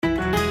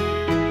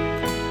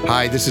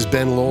Hi, this is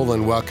Ben Lowell,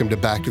 and welcome to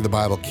Back to the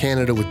Bible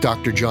Canada with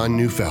Dr. John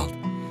Neufeld.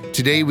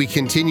 Today we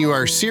continue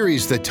our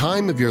series, The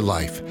Time of Your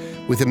Life,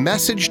 with a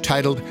message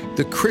titled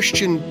The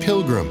Christian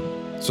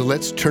Pilgrim. So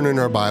let's turn in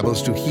our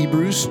Bibles to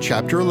Hebrews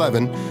chapter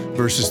 11,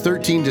 verses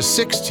 13 to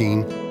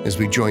 16, as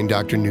we join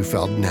Dr.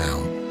 Neufeld now.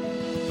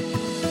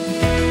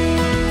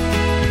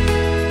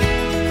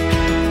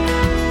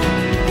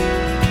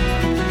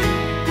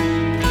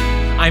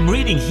 I'm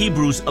reading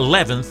Hebrews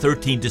 11,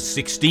 13 to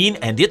 16,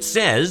 and it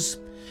says,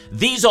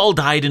 "These all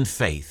died in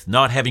faith,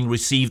 not having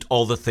received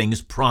all the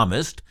things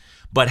promised,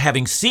 but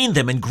having seen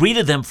them and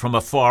greeted them from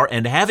afar,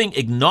 and having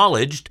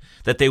acknowledged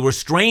that they were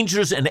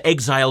strangers and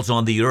exiles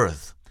on the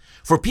earth.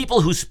 For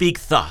people who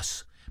speak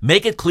thus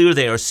make it clear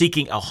they are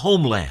seeking a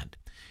homeland.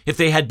 If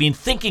they had been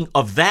thinking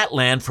of that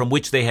land from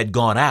which they had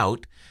gone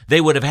out,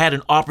 they would have had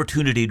an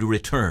opportunity to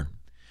return.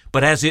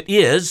 But as it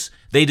is,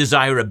 they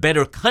desire a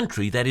better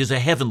country, that is, a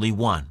heavenly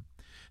one.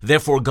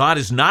 Therefore God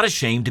is not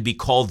ashamed to be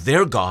called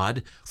their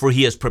God, for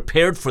he has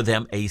prepared for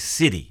them a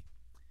city."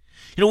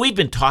 We've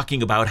been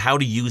talking about how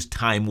to use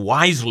time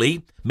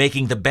wisely,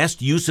 making the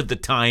best use of the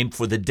time,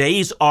 for the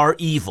days are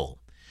evil.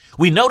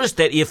 We noticed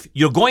that if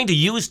you're going to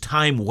use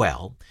time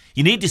well,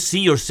 you need to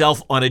see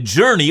yourself on a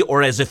journey,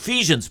 or as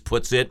Ephesians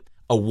puts it,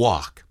 a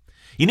walk.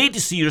 You need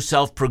to see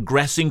yourself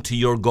progressing to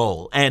your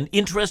goal. And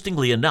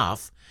interestingly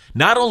enough,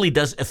 not only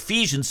does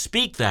Ephesians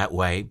speak that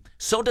way,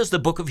 so does the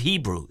book of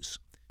Hebrews.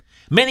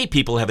 Many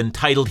people have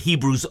entitled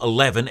Hebrews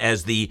 11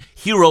 as the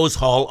Heroes'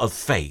 Hall of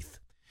Faith.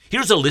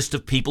 Here's a list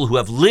of people who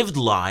have lived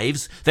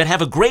lives that have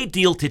a great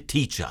deal to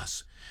teach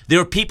us. There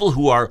are people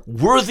who are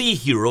worthy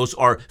heroes,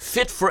 or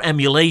fit for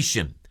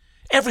emulation.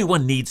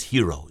 Everyone needs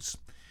heroes.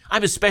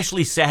 I'm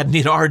especially saddened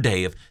in our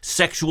day of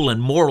sexual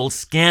and moral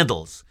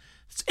scandals.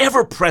 It's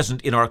ever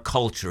present in our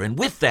culture, and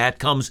with that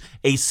comes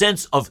a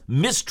sense of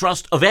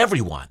mistrust of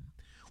everyone.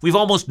 We've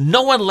almost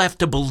no one left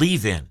to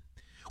believe in.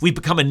 We've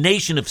become a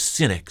nation of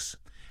cynics.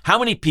 How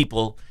many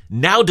people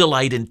now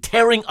delight in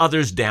tearing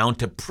others down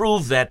to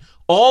prove that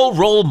all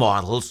role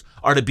models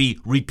are to be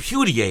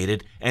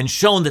repudiated and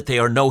shown that they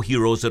are no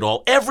heroes at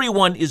all?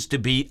 Everyone is to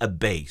be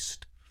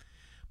abased.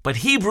 But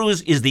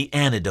Hebrews is the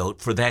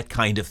antidote for that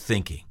kind of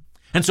thinking.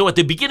 And so at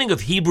the beginning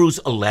of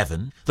Hebrews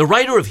 11, the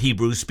writer of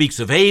Hebrews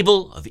speaks of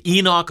Abel, of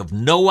Enoch, of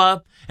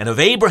Noah, and of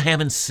Abraham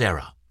and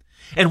Sarah.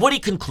 And what he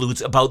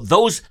concludes about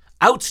those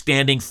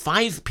outstanding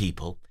 5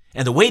 people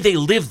and the way they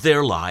lived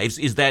their lives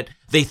is that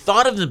they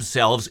thought of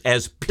themselves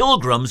as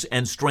pilgrims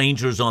and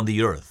strangers on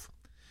the earth.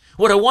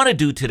 What I want to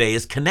do today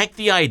is connect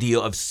the idea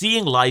of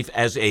seeing life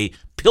as a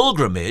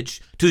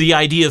pilgrimage to the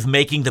idea of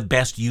making the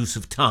best use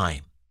of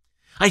time.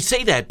 I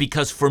say that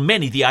because for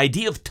many, the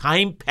idea of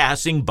time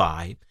passing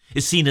by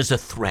is seen as a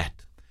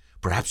threat.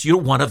 Perhaps you're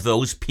one of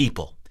those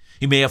people.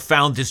 You may have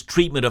found this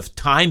treatment of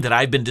time that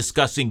I've been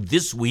discussing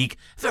this week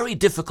very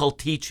difficult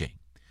teaching.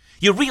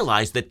 You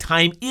realize that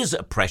time is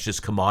a precious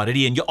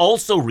commodity, and you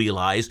also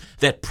realize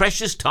that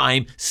precious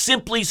time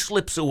simply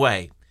slips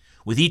away.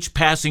 With each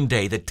passing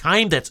day, the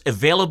time that's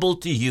available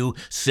to you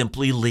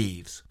simply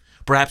leaves.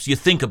 Perhaps you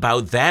think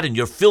about that and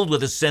you're filled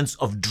with a sense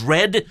of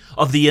dread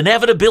of the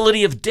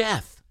inevitability of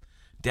death.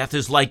 Death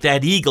is like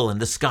that eagle in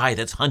the sky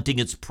that's hunting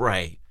its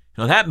prey.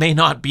 Now, that may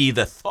not be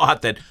the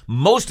thought that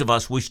most of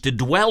us wish to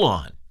dwell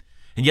on.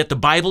 And yet the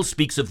Bible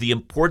speaks of the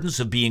importance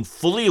of being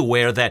fully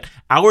aware that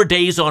our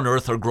days on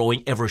earth are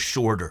growing ever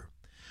shorter.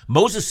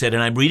 Moses said,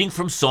 and I'm reading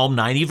from Psalm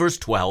 90, verse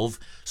 12,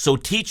 "So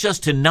teach us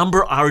to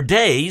number our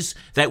days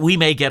that we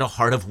may get a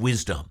heart of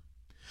wisdom."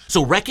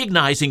 So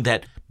recognizing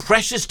that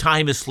precious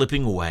time is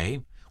slipping away,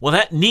 well,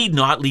 that need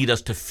not lead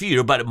us to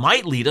fear, but it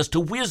might lead us to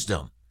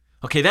wisdom.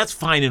 Okay, that's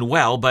fine and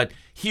well, but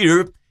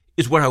here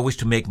is where I wish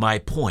to make my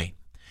point.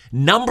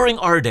 Numbering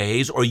our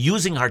days, or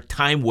using our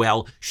time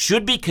well,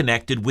 should be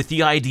connected with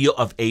the idea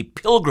of a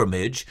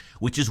pilgrimage,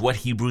 which is what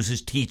Hebrews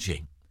is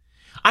teaching.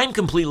 I'm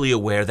completely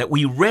aware that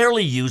we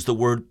rarely use the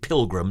word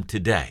pilgrim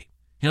today.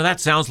 That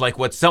sounds like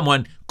what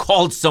someone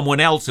called someone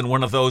else in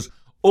one of those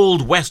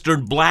old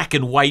Western black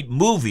and white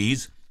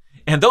movies.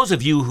 And those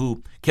of you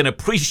who can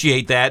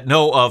appreciate that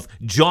know of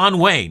John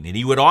Wayne, and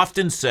he would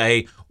often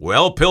say,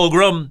 "Well,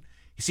 pilgrim."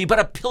 You see, but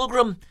a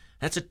pilgrim,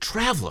 that's a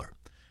traveler.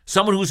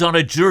 Someone who's on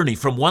a journey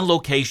from one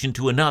location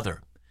to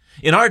another.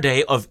 In our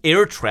day of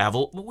air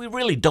travel, we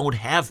really don't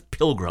have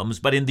pilgrims,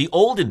 but in the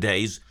olden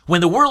days, when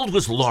the world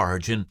was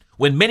large and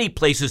when many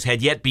places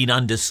had yet been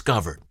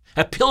undiscovered,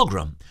 a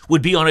pilgrim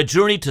would be on a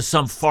journey to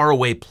some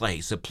faraway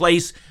place, a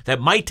place that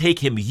might take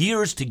him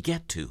years to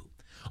get to.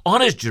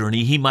 On his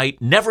journey, he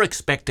might never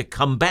expect to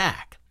come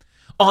back.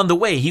 On the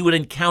way, he would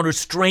encounter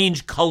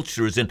strange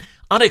cultures and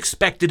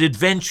unexpected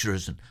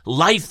adventures and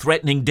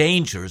life-threatening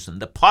dangers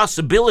and the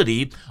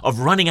possibility of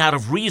running out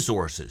of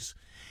resources.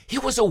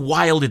 It was a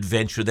wild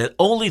adventure that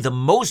only the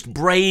most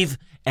brave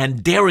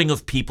and daring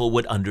of people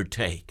would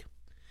undertake.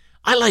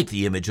 I like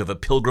the image of a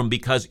pilgrim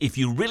because if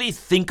you really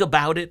think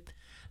about it,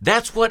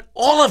 that's what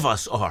all of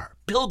us are,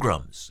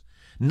 pilgrims.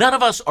 None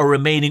of us are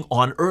remaining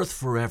on earth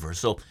forever,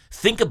 so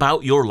think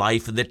about your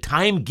life and the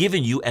time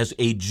given you as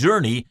a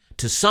journey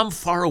to some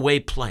faraway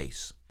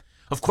place.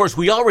 Of course,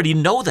 we already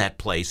know that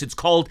place. It's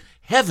called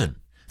heaven,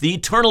 the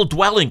eternal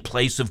dwelling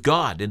place of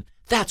God, and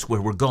that's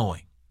where we're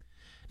going.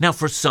 Now,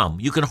 for some,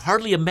 you can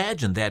hardly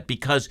imagine that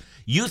because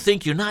you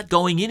think you're not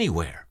going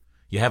anywhere.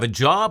 You have a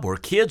job or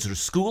kids or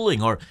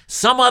schooling or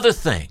some other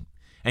thing,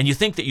 and you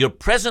think that your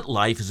present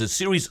life is a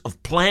series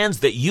of plans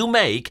that you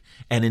make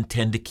and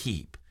intend to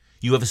keep.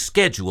 You have a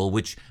schedule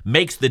which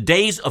makes the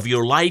days of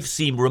your life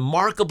seem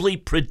remarkably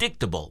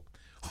predictable,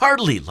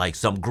 hardly like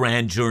some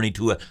grand journey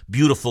to a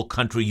beautiful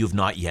country you've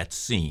not yet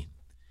seen.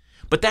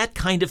 But that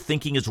kind of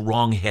thinking is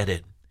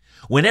wrong-headed.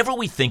 Whenever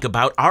we think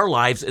about our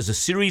lives as a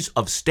series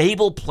of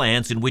stable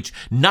plans in which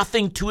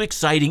nothing too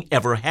exciting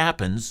ever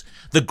happens,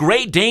 the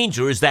great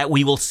danger is that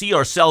we will see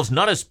ourselves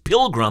not as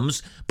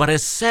pilgrims, but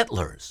as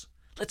settlers.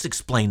 Let's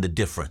explain the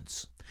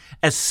difference.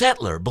 A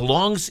settler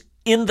belongs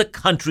in the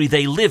country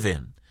they live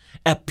in.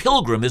 A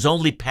pilgrim is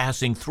only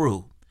passing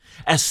through.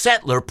 A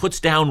settler puts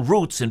down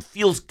roots and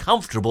feels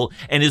comfortable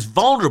and is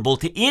vulnerable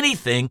to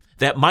anything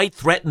that might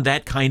threaten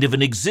that kind of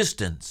an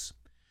existence.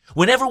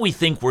 Whenever we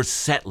think we're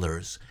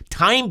settlers,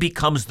 time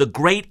becomes the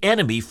great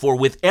enemy, for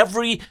with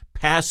every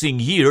passing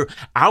year,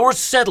 our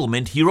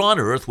settlement here on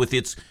earth with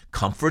its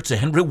comforts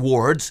and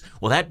rewards,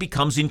 that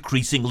becomes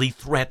increasingly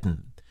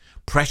threatened.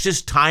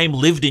 Precious time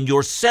lived in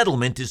your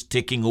settlement is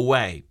ticking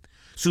away.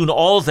 Soon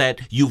all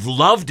that you've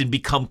loved and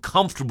become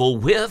comfortable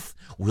with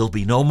will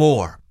be no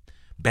more.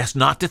 Best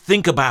not to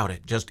think about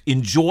it. Just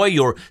enjoy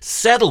your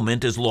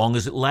settlement as long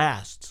as it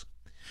lasts.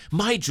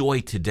 My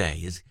joy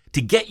today is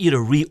to get you to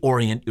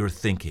reorient your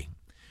thinking.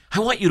 I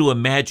want you to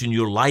imagine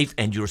your life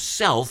and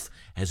yourself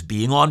as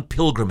being on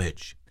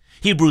pilgrimage.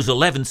 Hebrews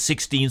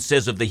 11:16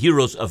 says of the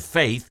heroes of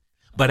faith,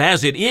 "But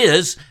as it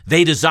is,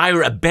 they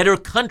desire a better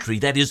country,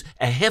 that is,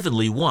 a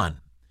heavenly one."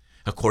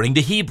 According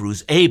to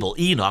Hebrews, Abel,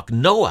 Enoch,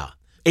 Noah,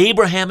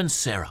 Abraham, and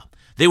Sarah,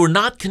 they were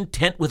not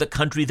content with the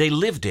country they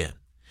lived in.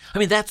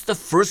 That's the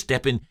first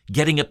step in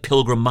getting a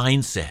pilgrim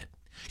mindset.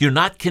 You're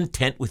not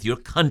content with your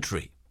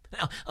country.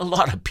 Now, a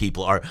lot of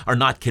people are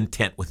not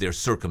content with their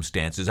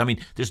circumstances.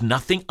 There's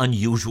nothing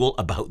unusual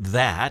about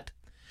that.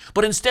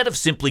 But instead of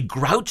simply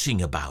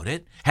grouching about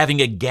it,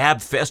 having a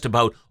gab fest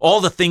about all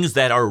the things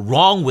that are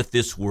wrong with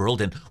this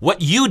world and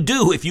what you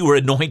do if you were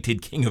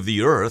anointed king of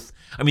the earth,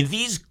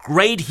 these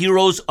great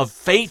heroes of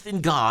faith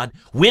in God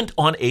went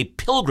on a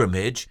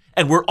pilgrimage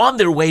and were on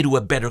their way to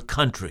a better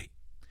country.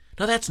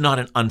 Now, that's not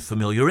an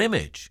unfamiliar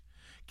image.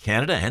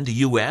 Canada and the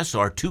U.S.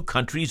 are two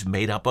countries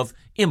made up of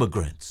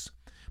immigrants.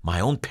 My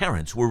own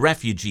parents were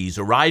refugees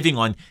arriving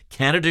on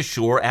Canada's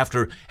shore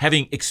after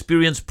having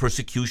experienced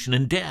persecution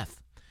and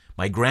death.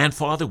 My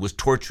grandfather was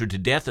tortured to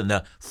death in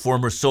the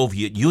former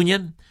Soviet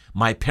Union.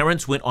 My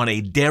parents went on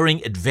a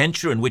daring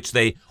adventure in which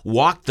they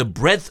walked the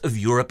breadth of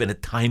Europe in a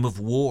time of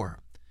war.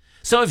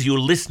 Some of you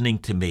listening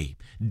to me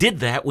did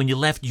that when you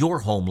left your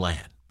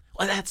homeland.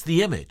 That's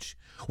the image.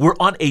 We're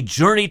on a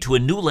journey to a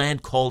new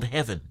land called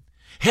heaven.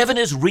 Heaven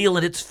is real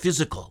and it's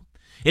physical.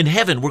 In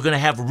heaven, we're going to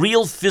have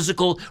real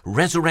physical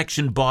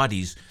resurrection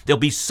bodies. There'll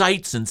be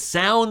sights and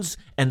sounds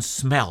and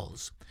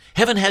smells.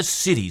 Heaven has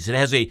cities. It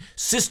has a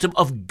system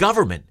of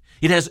government.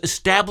 It has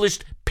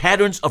established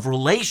patterns of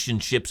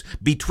relationships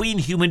between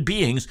human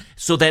beings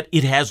so that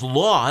it has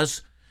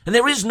laws. And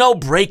there is no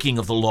breaking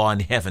of the law in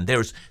heaven.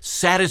 There's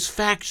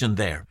satisfaction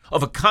there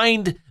of a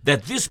kind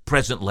that this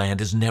present land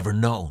has never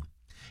known.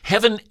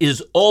 Heaven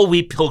is all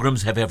we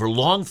pilgrims have ever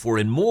longed for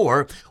and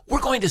more. We're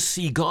going to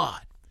see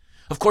God.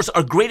 Of course,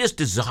 our greatest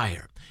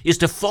desire is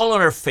to fall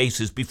on our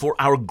faces before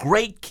our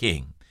great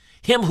King,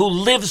 Him who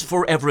lives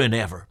forever and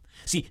ever.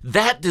 See,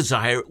 that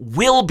desire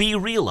will be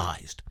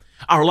realized.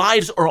 Our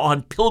lives are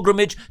on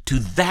pilgrimage to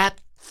that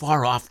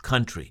far-off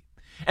country.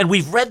 And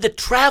we've read the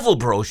travel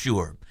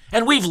brochure,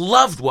 and we've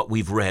loved what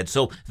we've read.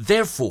 So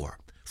therefore,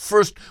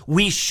 first,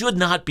 we should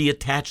not be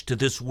attached to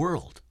this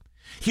world.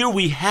 Here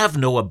we have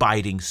no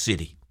abiding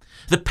city.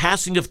 The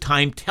passing of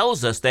time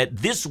tells us that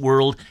this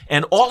world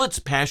and all its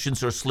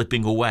passions are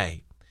slipping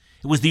away.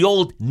 It was the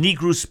old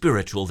Negro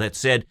spiritual that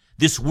said,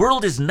 "This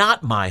world is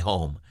not my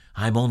home.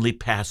 I'm only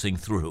passing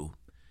through."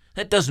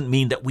 That doesn't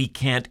mean that we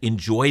can't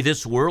enjoy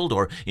this world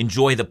or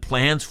enjoy the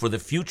plans for the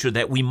future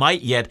that we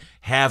might yet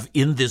have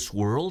in this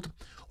world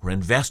or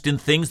invest in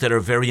things that are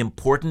very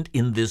important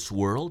in this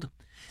world.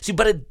 See,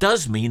 but it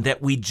does mean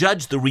that we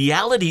judge the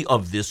reality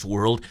of this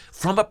world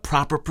from a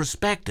proper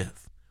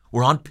perspective.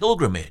 We're on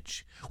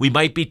pilgrimage. We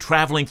might be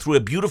traveling through a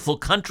beautiful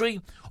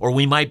country, or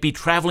we might be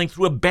traveling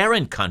through a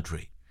barren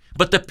country.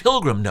 But the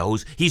pilgrim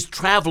knows he's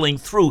traveling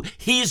through.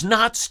 He's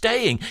not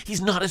staying.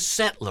 He's not a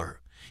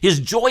settler. His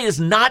joy is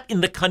not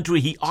in the country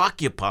he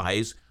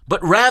occupies,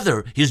 but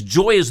rather his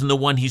joy is in the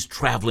one he's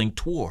traveling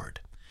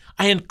toward.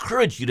 I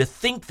encourage you to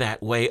think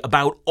that way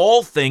about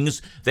all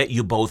things that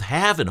you both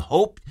have and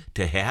hope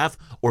to have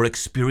or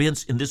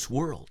experience in this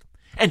world.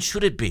 And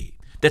should it be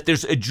that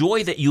there's a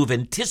joy that you have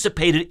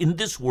anticipated in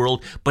this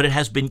world, but it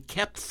has been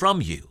kept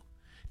from you,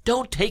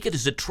 don't take it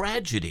as a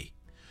tragedy.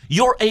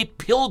 You're a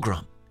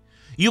pilgrim.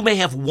 You may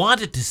have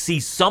wanted to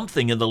see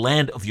something in the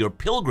land of your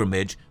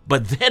pilgrimage,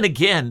 but then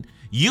again,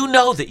 you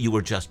know that you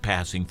were just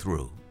passing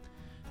through.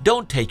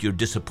 Don't take your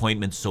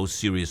disappointment so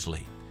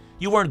seriously.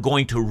 You aren't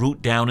going to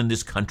root down in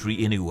this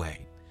country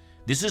anyway.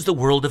 This is the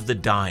world of the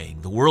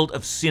dying, the world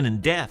of sin and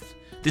death.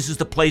 This is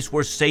the place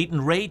where Satan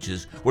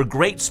rages, where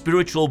great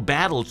spiritual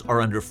battles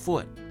are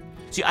underfoot.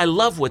 See, I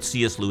love what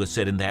C.S. Lewis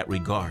said in that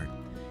regard.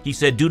 He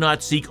said, "Do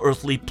not seek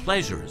earthly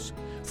pleasures,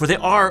 for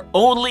there are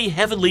only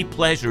heavenly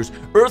pleasures.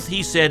 Earth,"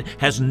 he said,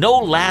 "has no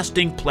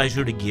lasting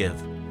pleasure to give."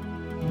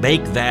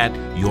 Make that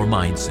your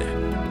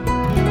mindset.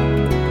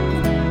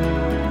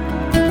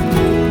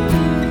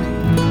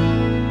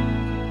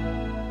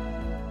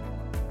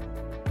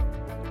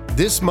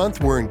 This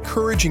month, we're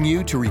encouraging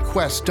you to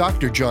request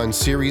Dr. John's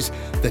series,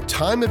 The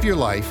Time of Your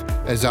Life,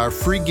 as our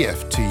free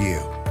gift to you.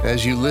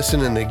 As you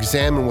listen and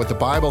examine what the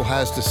Bible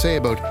has to say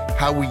about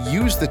how we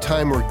use the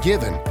time we're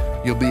given,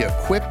 you'll be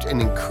equipped and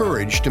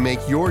encouraged to make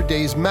your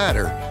days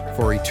matter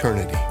for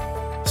eternity.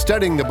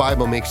 Studying the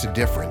Bible makes a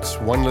difference.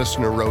 One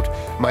listener wrote,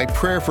 "My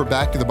prayer for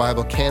Back to the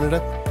Bible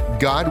Canada,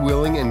 God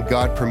willing and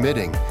God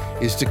permitting,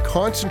 is to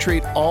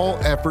concentrate all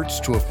efforts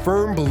to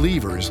affirm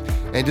believers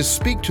and to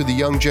speak to the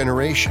young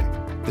generation.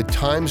 The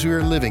times we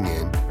are living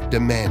in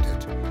demand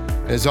it."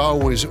 As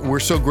always, we're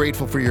so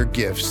grateful for your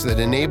gifts that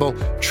enable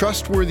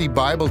trustworthy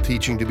Bible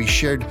teaching to be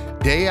shared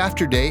day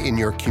after day in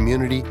your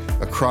community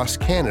across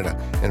Canada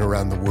and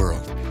around the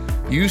world.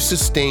 You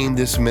sustain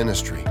this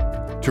ministry.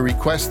 To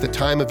request the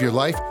time of your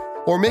life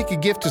or make a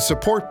gift to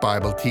support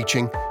Bible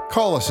teaching,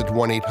 call us at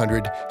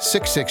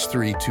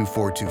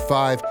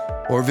 1-800-663-2425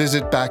 or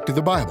visit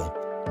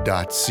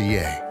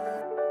backtothebible.ca.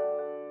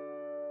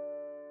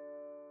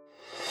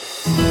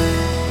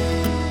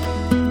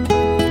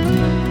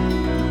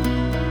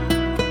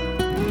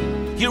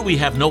 Here we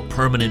have no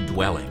permanent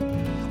dwelling.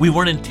 We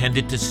weren't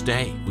intended to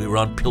stay. We were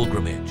on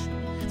pilgrimage.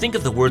 Think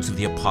of the words of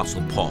the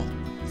Apostle Paul.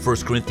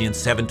 1 Corinthians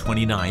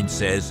 7:29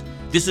 says,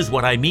 "This is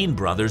what I mean,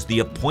 brothers, the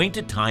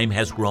appointed time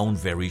has grown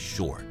very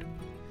short."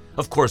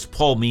 Of course,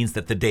 Paul means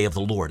that the day of the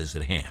Lord is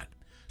at hand.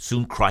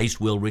 Soon Christ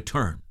will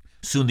return.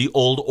 Soon the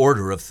old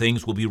order of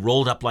things will be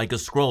rolled up like a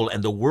scroll,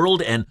 and the world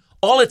and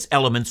all its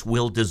elements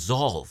will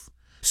dissolve.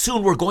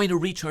 Soon we're going to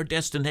reach our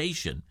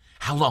destination.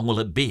 How long will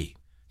it be?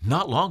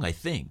 Not long, I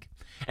think.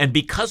 And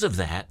because of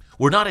that,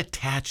 we're not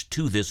attached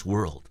to this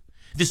world.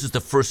 This is the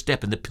first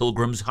step in the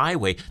Pilgrim's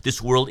Highway. This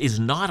world is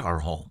not our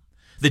home.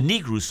 The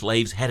Negro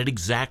slaves had it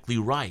exactly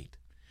right.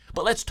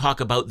 But let's talk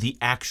about the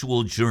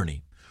actual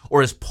journey,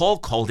 or as Paul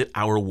called it,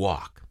 our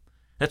walk.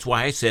 That's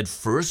why I said,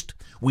 first,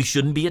 we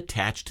shouldn't be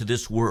attached to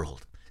this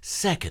world.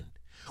 Second,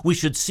 we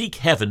should seek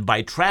heaven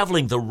by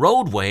traveling the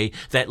roadway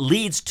that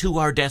leads to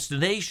our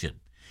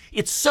destination.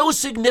 It's so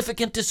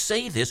significant to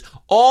say this.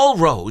 All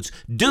roads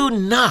do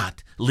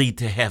not lead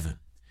to heaven.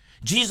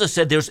 Jesus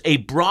said there's a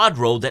broad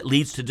road that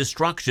leads to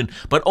destruction,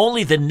 but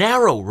only the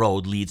narrow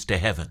road leads to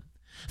heaven.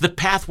 The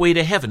pathway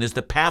to heaven is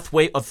the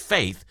pathway of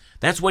faith.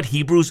 That's what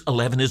Hebrews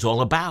 11 is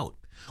all about.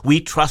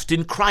 We trust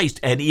in Christ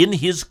and in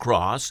His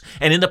cross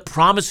and in the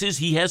promises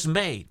He has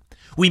made.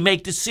 We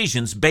make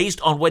decisions based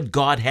on what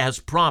God has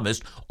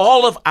promised.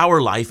 All of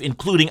our life,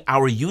 including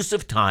our use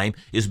of time,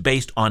 is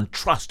based on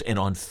trust and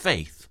on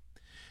faith.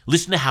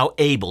 Listen to how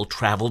Abel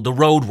traveled the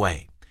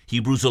roadway.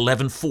 Hebrews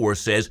 11:4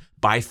 says,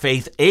 "By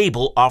faith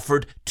Abel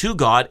offered to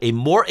God a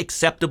more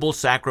acceptable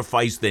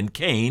sacrifice than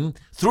Cain,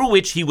 through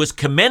which he was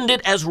commended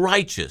as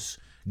righteous,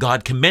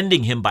 God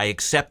commending him by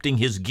accepting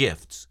his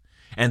gifts.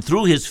 And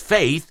through his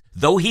faith,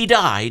 though he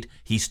died,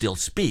 he still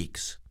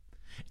speaks."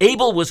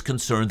 Abel was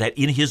concerned that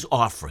in his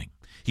offering,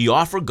 he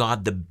offered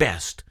God the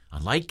best,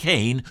 unlike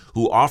Cain,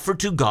 who offered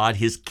to God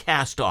his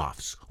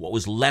cast-offs, what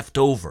was left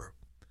over.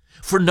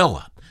 For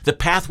Noah, the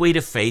pathway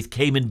to faith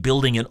came in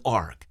building an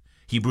ark.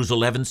 Hebrews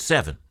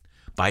 11:7.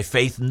 By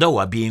faith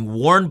Noah, being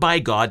warned by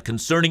God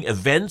concerning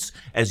events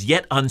as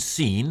yet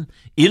unseen,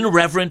 in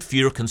reverent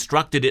fear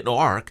constructed an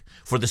ark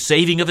for the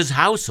saving of his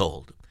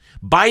household.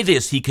 By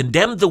this he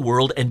condemned the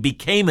world and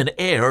became an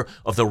heir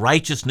of the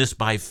righteousness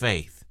by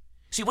faith.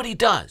 See what he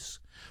does?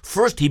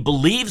 First, he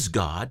believes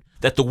God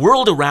that the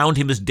world around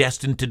him is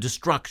destined to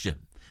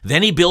destruction.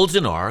 Then he builds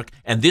an ark,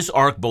 and this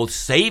ark both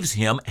saves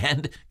him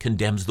and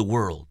condemns the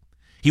world.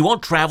 He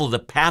won't travel the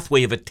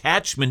pathway of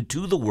attachment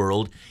to the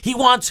world. He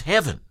wants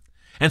heaven.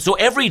 And so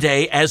every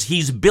day as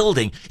he's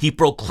building, he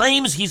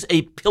proclaims he's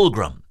a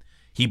pilgrim.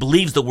 He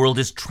believes the world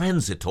is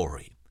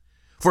transitory.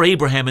 For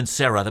Abraham and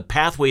Sarah, the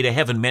pathway to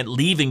heaven meant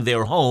leaving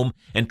their home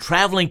and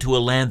traveling to a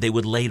land they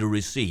would later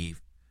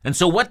receive. And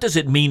so what does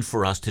it mean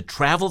for us to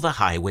travel the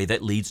highway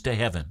that leads to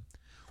heaven?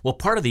 Well,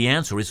 part of the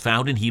answer is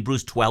found in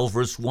Hebrews 12,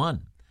 verse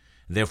 1.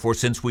 Therefore,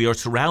 since we are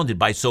surrounded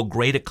by so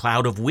great a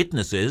cloud of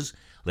witnesses,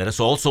 let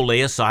us also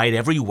lay aside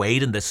every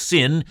weight and the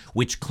sin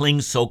which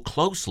clings so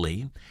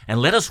closely,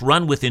 and let us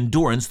run with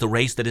endurance the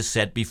race that is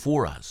set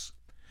before us.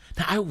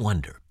 Now, I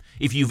wonder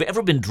if you've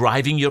ever been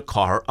driving your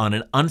car on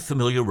an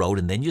unfamiliar road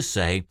and then you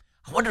say,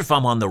 I wonder if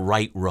I'm on the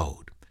right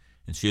road.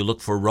 And so you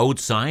look for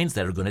road signs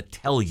that are going to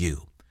tell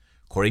you.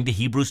 According to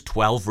Hebrews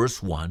 12,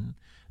 verse 1,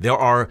 there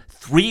are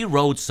 3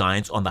 road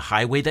signs on the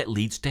highway that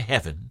leads to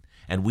heaven,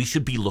 and we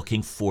should be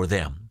looking for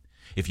them.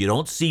 If you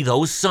don't see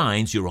those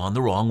signs, you're on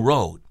the wrong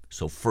road.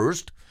 So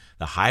first,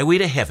 The highway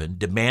to heaven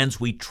demands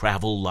we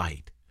travel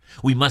light.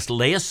 We must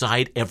lay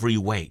aside every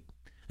weight.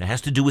 That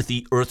has to do with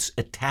the earth's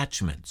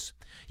attachments.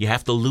 You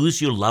have to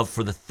lose your love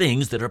for the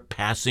things that are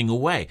passing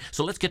away.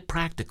 So let's get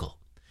practical.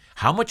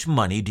 How much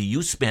money do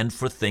you spend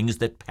for things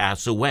that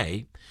pass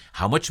away?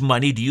 How much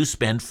money do you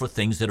spend for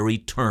things that are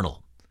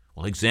eternal?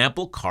 Well,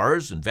 example,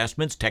 cars,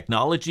 investments,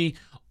 technology,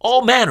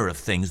 all manner of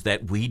things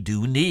that we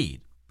do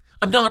need.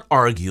 I'm not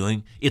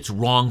arguing it's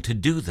wrong to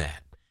do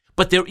that.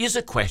 But there is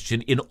a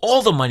question in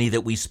all the money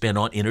that we spend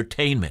on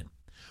entertainment.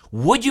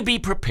 Would you be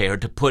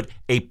prepared to put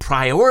a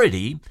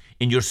priority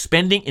in your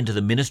spending into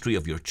the ministry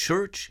of your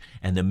church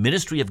and the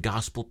ministry of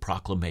gospel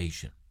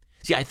proclamation?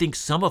 See, I think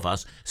some of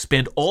us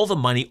spend all the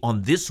money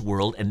on this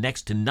world and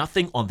next to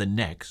nothing on the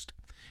next,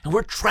 and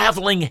we're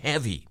traveling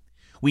heavy.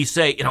 We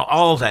say,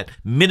 all that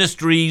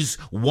ministries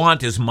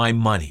want is my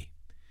money.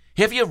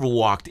 Have you ever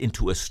walked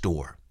into a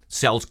store,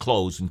 sells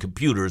clothes and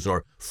computers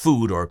or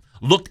food, or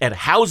looked at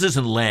houses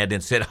and land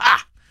and said,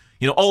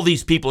 all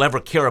these people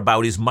ever care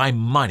about is my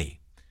money?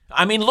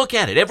 I mean, look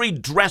at it. Every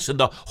dress in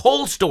the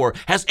whole store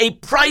has a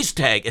price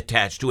tag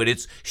attached to it.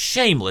 It's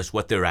shameless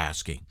what they're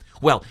asking.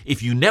 Well,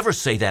 if you never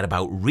say that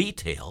about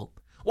retail,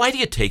 why do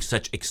you take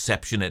such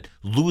exception at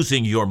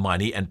losing your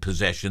money and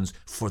possessions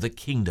for the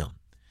kingdom?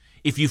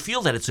 If you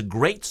feel that it's a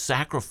great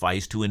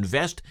sacrifice to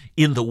invest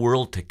in the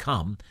world to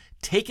come,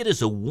 take it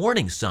as a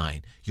warning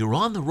sign. You're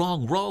on the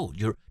wrong road.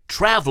 You're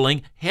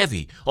traveling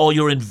heavy. All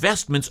your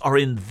investments are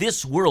in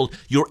this world.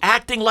 You're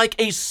acting like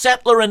a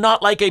settler and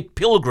not like a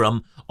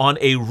pilgrim on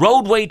a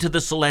roadway to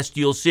the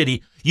celestial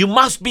city. You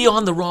must be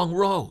on the wrong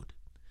road.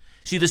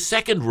 See, the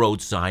second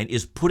road sign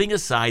is putting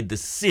aside the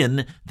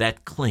sin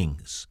that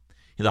clings.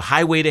 The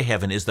highway to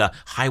heaven is the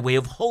highway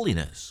of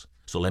holiness.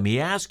 So let me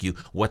ask you,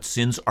 what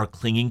sins are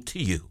clinging to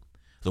you?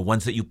 The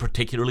ones that you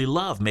particularly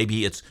love.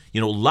 Maybe it's,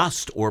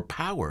 lust or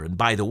power. And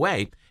by the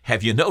way,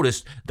 have you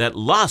noticed that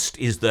lust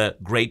is the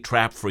great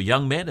trap for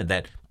young men and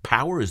that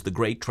power is the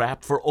great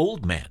trap for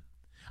old men?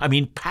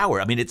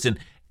 Power, it's an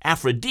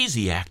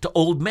aphrodisiac to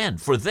old men.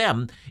 For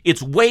them,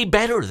 it's way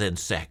better than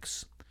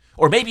sex.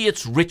 Or maybe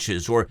it's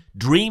riches or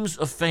dreams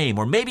of fame,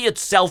 or maybe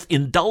it's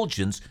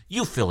self-indulgence.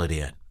 You fill it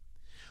in.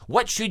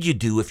 What should you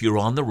do if you're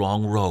on the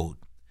wrong road?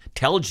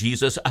 Tell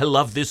Jesus, I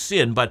love this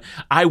sin, but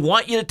I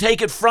want you to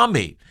take it from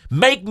me.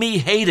 Make me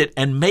hate it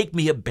and make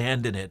me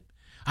abandon it.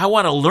 I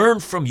want to learn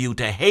from you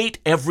to hate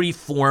every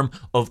form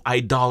of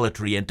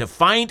idolatry and to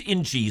find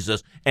in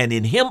Jesus and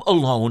in him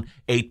alone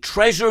a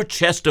treasure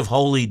chest of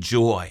holy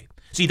joy.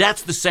 See,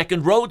 that's the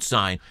second road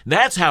sign.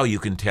 That's how you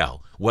can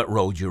tell what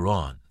road you're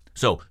on.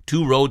 So,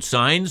 2 road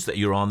signs that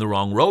you're on the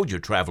wrong road. You're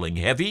traveling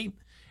heavy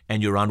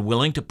and you're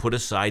unwilling to put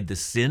aside the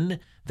sin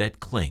that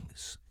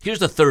clings. Here's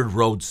the third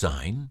road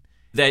sign,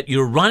 that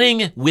you're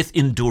running with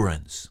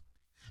endurance.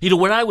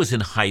 When I was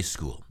in high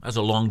school, I was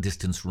a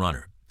long-distance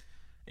runner.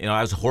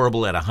 I was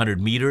horrible at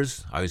 100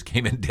 meters. I always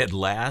came in dead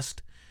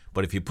last.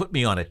 But if you put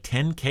me on a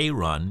 10K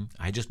run,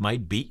 I just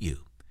might beat you.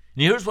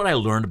 And here's what I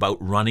learned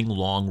about running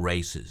long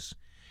races.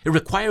 It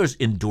requires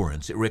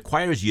endurance. It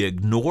requires you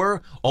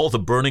ignore all the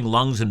burning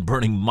lungs and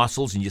burning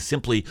muscles, and you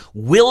simply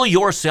will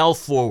yourself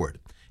forward.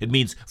 It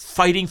means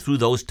fighting through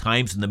those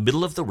times in the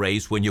middle of the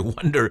race when you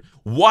wonder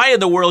why in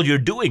the world you're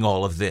doing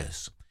all of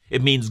this.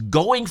 It means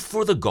going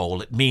for the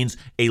goal. It means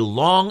a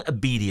long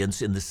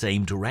obedience in the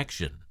same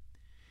direction.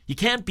 You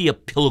can't be a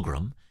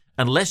pilgrim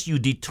unless you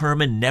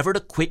determine never to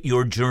quit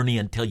your journey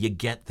until you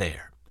get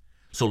there.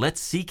 So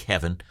let's seek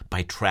heaven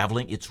by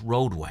traveling its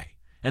roadway.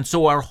 And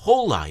so our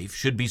whole life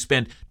should be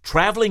spent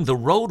traveling the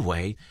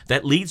roadway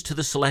that leads to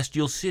the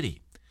celestial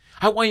city.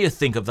 I want you to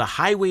think of the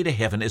highway to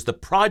heaven as the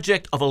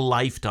project of a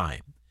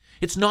lifetime.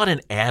 It's not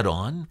an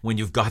add-on when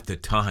you've got the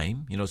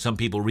time. Some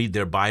people read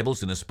their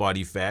Bibles in a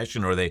spotty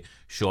fashion, or they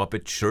show up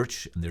at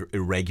church and they're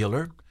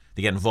irregular.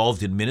 They get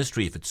involved in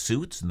ministry if it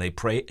suits, and they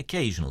pray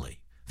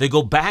occasionally. They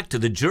go back to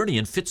the journey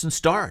in fits and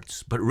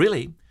starts, but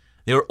really,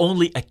 they're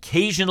only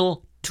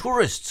occasional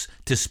tourists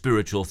to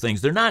spiritual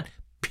things. They're not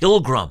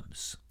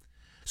pilgrims.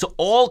 So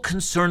all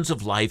concerns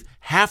of life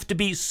have to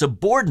be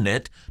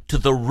subordinate to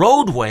the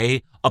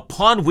roadway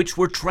upon which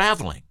we're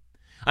traveling.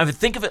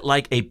 Think of it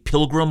like a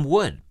pilgrim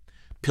would.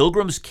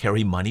 Pilgrims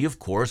carry money, of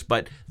course,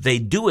 but they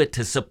do it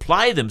to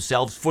supply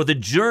themselves for the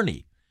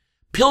journey.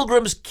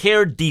 Pilgrims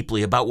care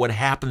deeply about what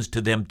happens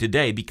to them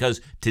today,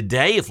 because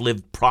today, if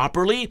lived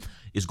properly,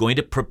 is going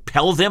to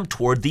propel them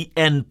toward the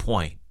end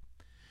point.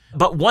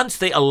 But once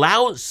they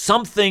allow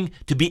something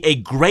to be a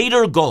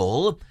greater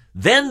goal,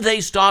 then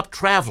they stop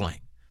traveling.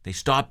 They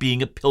stop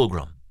being a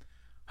pilgrim.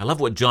 I love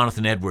what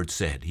Jonathan Edwards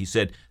said. He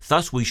said,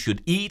 "Thus we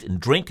should eat and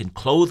drink and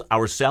clothe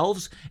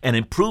ourselves and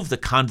improve the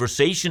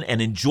conversation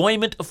and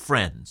enjoyment of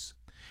friends.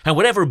 And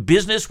whatever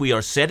business we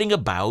are setting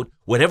about,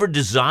 whatever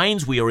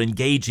designs we are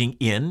engaging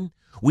in,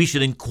 we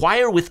should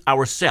inquire with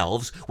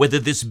ourselves whether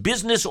this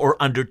business or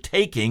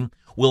undertaking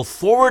will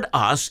forward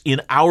us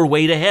in our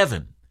way to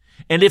heaven.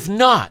 And if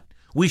not,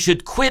 we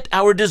should quit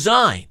our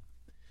design."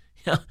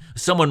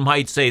 Someone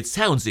might say it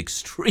sounds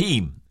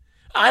extreme.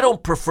 I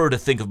don't prefer to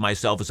think of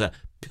myself as a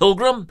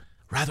pilgrim,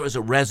 rather as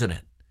a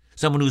resident.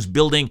 someone who's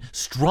building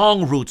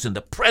strong roots in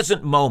the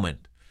present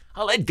moment.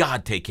 I'll let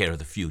God take care of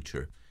the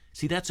future.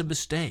 See, that's a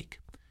mistake.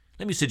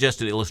 Let me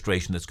suggest an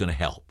illustration that's going to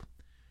help.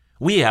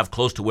 We have,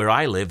 close to where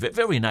I live, a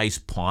very nice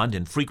pond,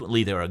 and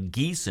frequently there are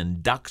geese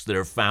and ducks that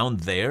are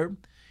found there.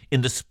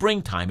 In the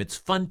springtime, it's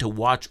fun to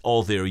watch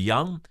all their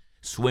young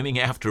swimming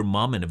after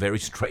mom in a very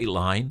straight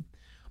line.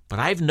 But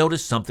I've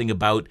noticed something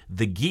about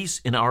the geese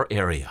in our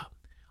area.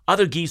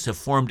 Other geese have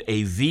formed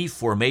a V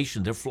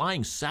formation. They're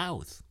flying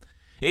south.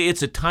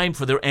 It's a time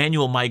for their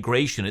annual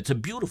migration. It's a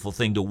beautiful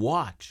thing to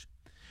watch.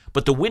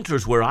 But the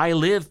winters where I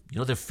live,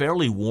 they're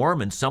fairly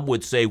warm, and some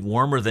would say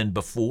warmer than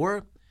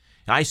before.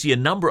 I see a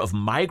number of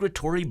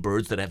migratory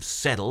birds that have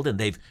settled and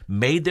they've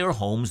made their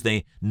homes.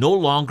 They no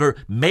longer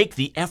make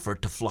the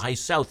effort to fly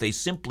south. They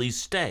simply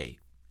stay.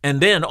 And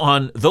then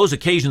on those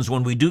occasions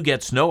when we do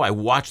get snow, I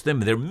watch them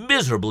and they're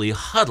miserably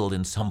huddled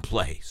in some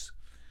place.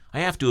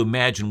 I have to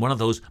imagine one of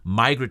those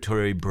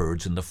migratory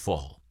birds in the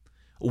fall.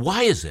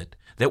 Why is it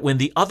that when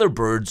the other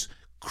birds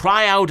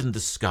cry out in the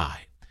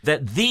sky,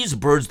 that these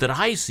birds that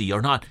I see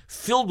are not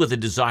filled with a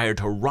desire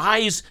to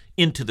rise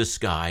into the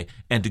sky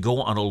and to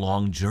go on a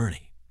long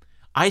journey?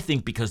 I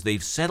think because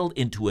they've settled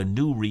into a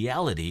new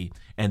reality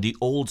and the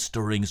old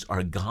stirrings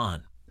are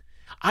gone.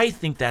 I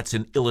think that's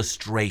an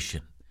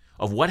illustration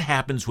of what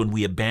happens when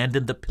we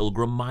abandon the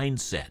pilgrim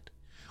mindset.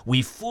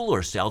 We fool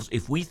ourselves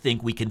if we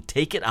think we can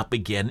take it up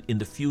again in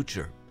the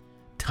future.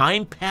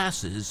 Time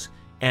passes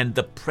and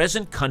the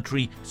present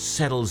country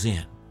settles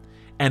in,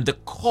 and the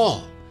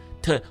call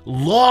to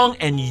long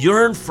and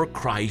yearn for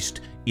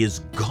Christ is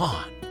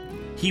gone.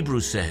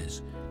 Hebrews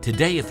says,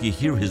 today if you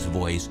hear his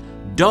voice,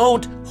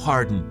 don't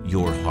harden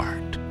your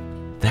heart.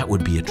 That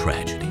would be a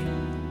tragedy.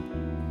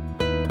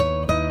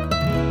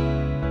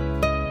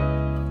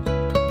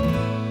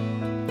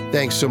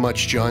 Thanks so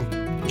much, John.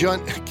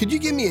 John, could you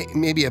give me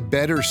maybe a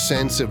better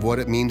sense of what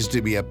it means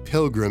to be a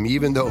pilgrim,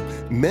 even though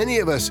many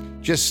of us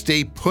just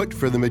stay put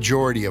for the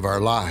majority of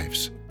our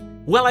lives?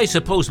 Well, I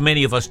suppose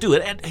many of us do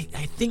it, and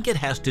I think it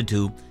has to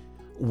do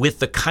with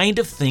the kind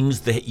of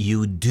things that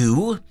you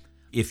do.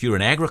 If you're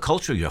in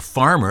agriculture, you're a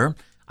farmer,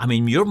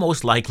 you're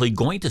most likely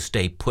going to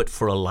stay put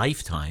for a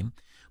lifetime.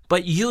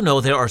 But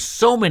there are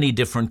so many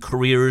different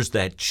careers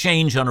that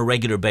change on a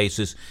regular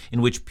basis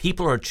in which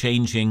people are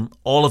changing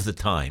all of the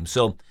time.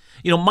 So,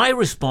 my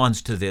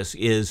response to this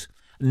is,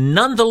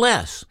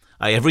 nonetheless,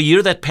 every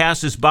year that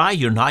passes by,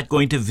 you're not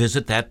going to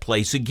visit that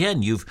place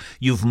again.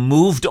 You've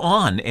moved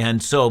on.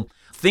 And so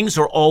things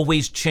are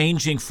always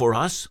changing for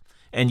us.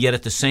 And yet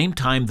at the same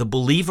time, the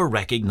believer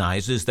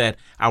recognizes that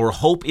our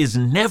hope is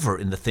never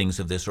in the things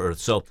of this earth.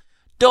 So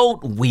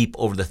don't weep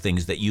over the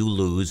things that you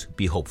lose.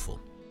 Be hopeful.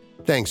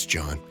 Thanks,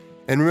 John.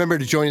 And remember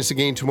to join us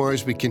again tomorrow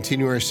as we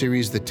continue our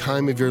series, The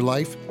Time of Your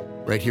Life,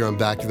 right here on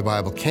Back to the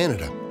Bible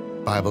Canada.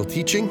 Bible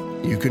teaching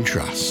you can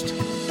trust.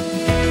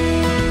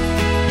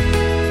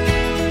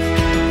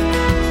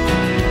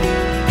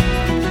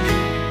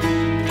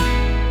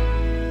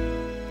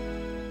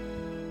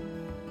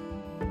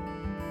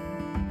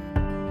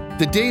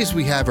 The days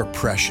we have are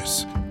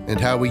precious,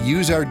 and how we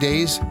use our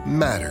days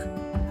matter.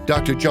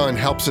 Dr. John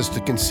helps us to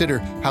consider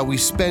how we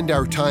spend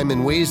our time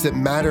in ways that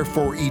matter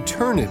for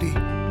eternity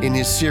in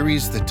his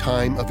series, The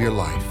Time of Your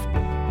Life.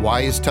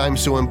 Why is time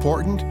so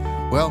important?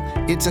 Well,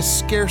 it's a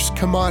scarce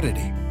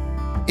commodity.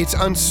 It's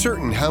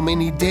uncertain how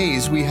many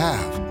days we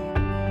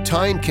have.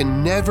 Time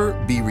can never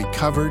be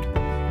recovered,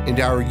 and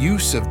our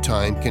use of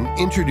time can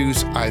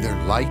introduce either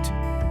light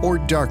or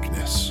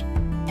darkness.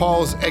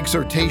 Paul's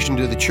exhortation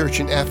to the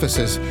church in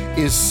Ephesus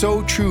is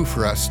so true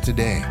for us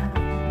today.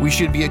 We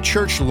should be a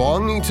church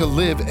longing to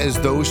live as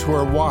those who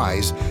are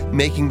wise,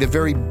 making the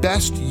very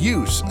best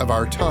use of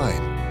our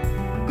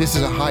time. This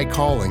is a high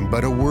calling,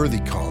 but a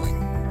worthy calling.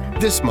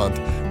 This month,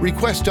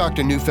 request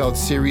Dr.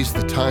 Neufeld's series,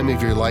 The Time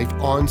of Your Life,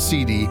 on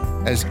CD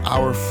as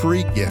our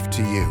free gift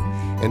to you.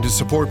 And to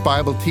support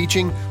Bible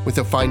teaching with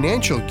a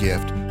financial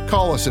gift,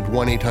 call us at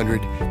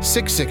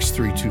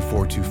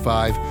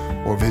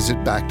 1-800-663-2425 or visit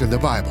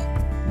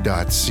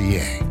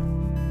backtothebible.ca.